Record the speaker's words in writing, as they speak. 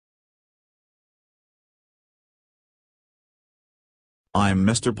I'm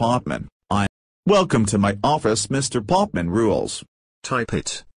Mr. Popman. Welcome to my office, Mr. Popman rules. Type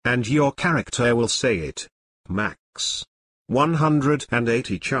it, and your character will say it. Max.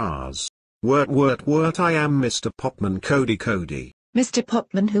 180 chars. Word, I am Mr. Popman Cody. Mr.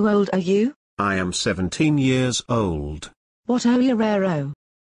 Popman, how old are you? I am 17 years old. What are you raro?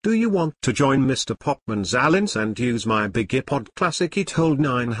 Do you want to join Mr. Popman's Alliance and use my big iPod Classic? It hold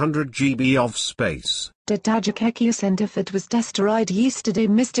 900 GB of space. The Dajakekia Centerford was destroyed yesterday.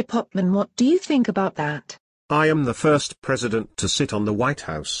 Mr. Popman, what do you think about that? I am the first president to sit on the White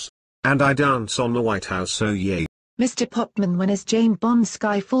House. And I dance on the White House, so yay. Mr. Popman, when is Jane Bond's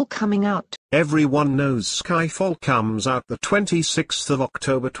Skyfall coming out? Everyone knows Skyfall comes out the 26th of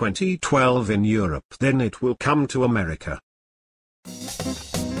October 2012 in Europe. Then it will come to America.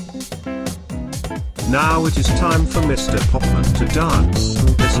 Now it is time for Mr. Popman to dance.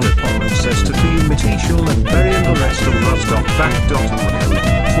 Mr. Popman says to you Mitishal and Berry and the rest of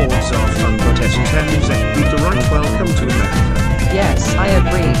us.back.forwards are fun but S10s beat the right. Welcome to America. Yes, I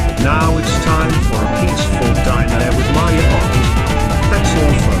agree. Now it's time for